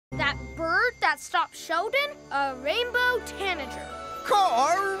bird that stopped Sheldon, a rainbow tanager.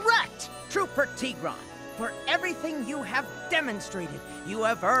 Correct! Trooper Tigran, for everything you have demonstrated, you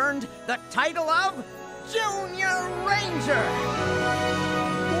have earned the title of Junior Ranger!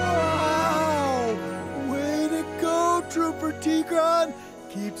 Wow! Way to go, Trooper Tigran!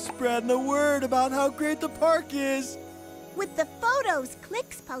 Keep spreading the word about how great the park is. With the photos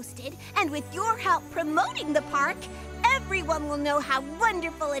Clicks posted, and with your help promoting the park, everyone will know how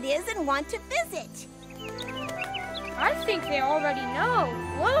wonderful it is and want to visit. I think they already know.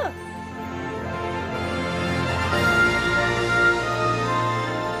 Look.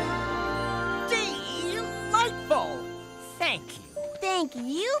 Delightful! Thank you. Thank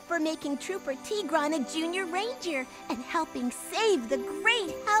you for making Trooper Tigran a Junior Ranger and helping save the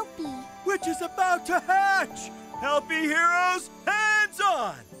Great Helpee. Which is about to hatch! Helpee heroes, hands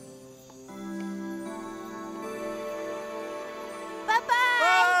on!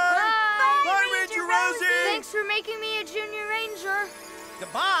 Bye-bye! Bye, Ranger Rosie! Thanks for making me a Junior Ranger.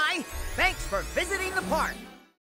 Goodbye. Thanks for visiting the park.